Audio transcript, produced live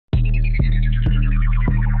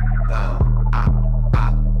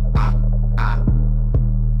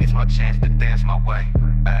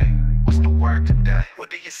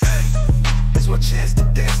do you say? It's my chance to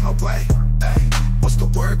dance my way. Ay, what's the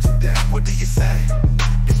word to that? What do you say?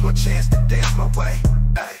 It's my chance to dance my way.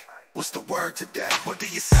 Ay, what's the word to that? What do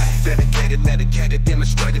you say? Dedicated, medicated,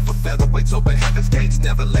 demonstrated for featherweights. Open heaven's gates,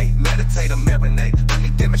 never late. Meditate or marinate. Let me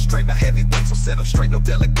demonstrate my heavyweights. So set up straight, no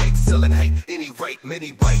delegate. Selling hate, any rate,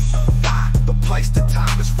 many weight. The place, the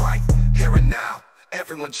time is right. Here and now,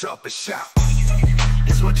 everyone jump and shout.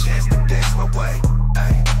 It's my chance to dance my way.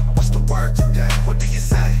 Ay, what's the word to that? What do you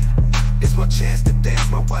say? It's my chance to dance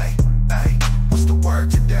my way. Ay, what's the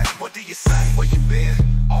word to that? What do you say? Where you been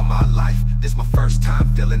all my life? This my first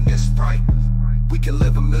time feeling this right. We can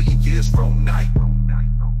live a million years from night.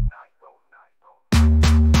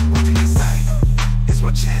 What do you say? It's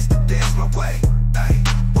my chance to dance my way. Ay,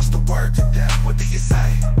 what's the word to that? What do you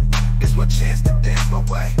say? It's my chance to dance my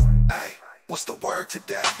way. Ay, what's the word to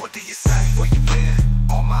that? What do you say? Where you been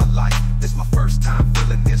all my life? This my first time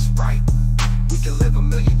feeling this right. We can live a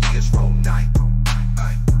million years from night.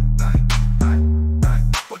 Ay, ay, ay, ay.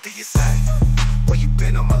 What do you say? Where you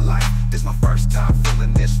been all my life? This my first time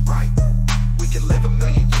feeling this right. We can live a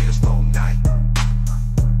million years from night.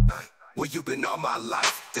 Ay, where you been all my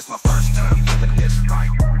life? This my first time feeling this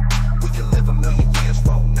right. We can live a million years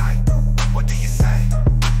from night. What do you say?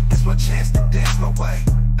 It's my chance to dance my way.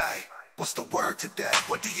 Ay, what's the word to that?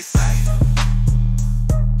 What do you say?